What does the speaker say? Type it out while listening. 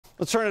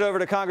Let's turn it over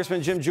to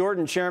Congressman Jim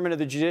Jordan, chairman of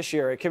the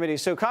Judiciary Committee.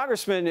 So,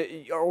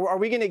 Congressman, are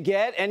we going to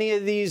get any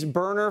of these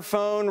burner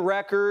phone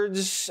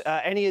records,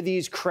 any of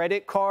these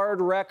credit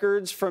card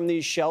records from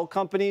these shell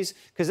companies?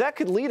 Because that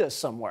could lead us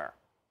somewhere.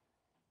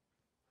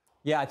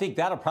 Yeah, I think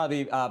that'll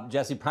probably,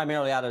 Jesse,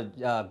 primarily out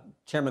of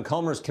Chairman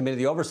Comer's committee,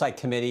 the Oversight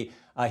Committee.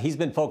 He's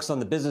been focused on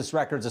the business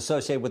records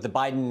associated with the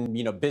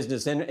Biden,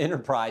 business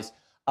enterprise.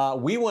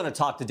 We want to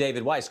talk to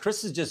David Weiss.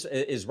 Chris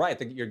is right,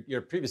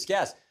 your previous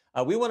guest.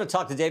 We want to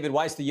talk to David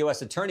Weiss, the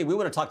U.S. attorney. We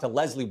want to talk to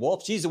Lesley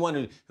Wolf. She's the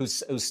one who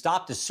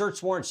stopped a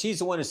search warrant. She's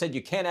the one who said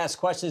you can't ask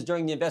questions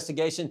during the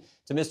investigation.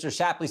 To Mr.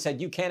 Shapley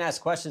said you can't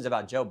ask questions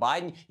about Joe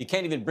Biden. You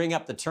can't even bring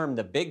up the term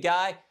the big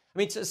guy. I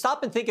mean,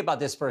 stop and think about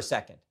this for a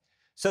second.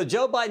 So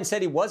Joe Biden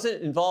said he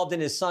wasn't involved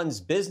in his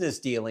son's business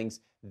dealings.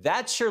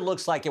 That sure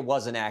looks like it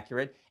wasn't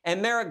accurate.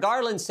 And Merrick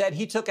Garland said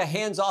he took a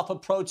hands-off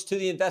approach to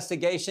the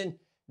investigation.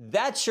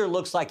 That sure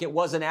looks like it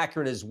wasn't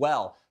accurate as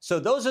well.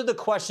 So those are the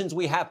questions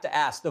we have to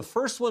ask. The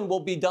first one will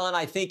be done,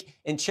 I think,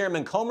 in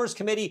Chairman Comer's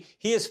committee.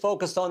 He is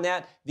focused on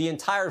that the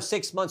entire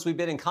 6 months we've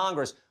been in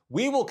Congress.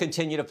 We will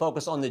continue to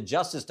focus on the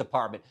Justice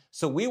Department.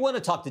 So we want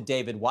to talk to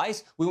David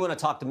Weiss. We want to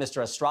talk to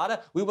Mr.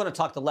 Estrada. We want to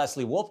talk to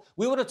Lesley Wolf.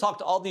 We want to talk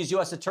to all these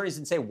U.S. attorneys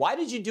and say, why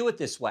did you do it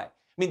this way?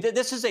 I mean,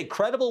 this is a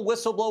credible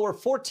whistleblower,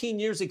 14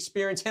 years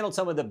experience, handled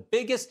some of the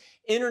biggest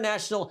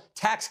international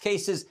tax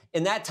cases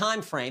in that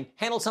time frame,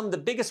 handled some of the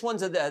biggest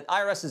ones that the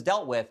IRS has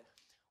dealt with.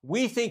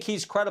 We think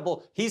he's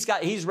credible. He's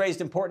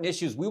raised important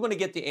issues. We want to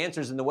get the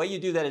answers, and the way you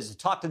do that is to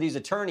talk to these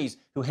attorneys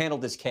who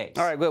handled this case.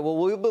 All right, good. Well,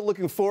 we'll be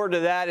looking forward to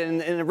that.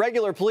 In a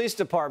regular police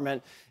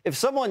department, if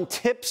someone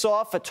tips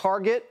off a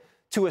target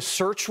to a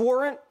search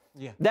warrant,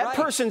 that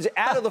person's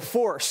out of the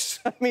force.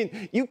 I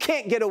mean, you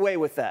can't get away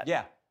with that.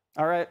 Yeah.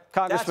 All right,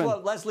 Congressman. That's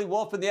what Lesley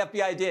Wolf and the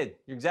FBI did.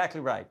 You're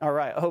exactly right. All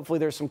right. Hopefully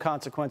there's some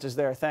consequences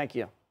there. Thank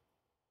you.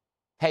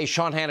 Hey,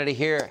 Sean Hannity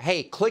here.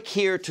 Hey, click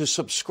here to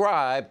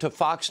subscribe to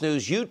Fox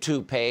News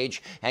YouTube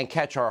page and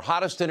catch our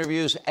hottest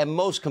interviews and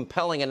most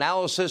compelling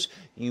analysis.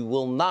 You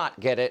will not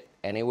get it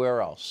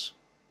anywhere else.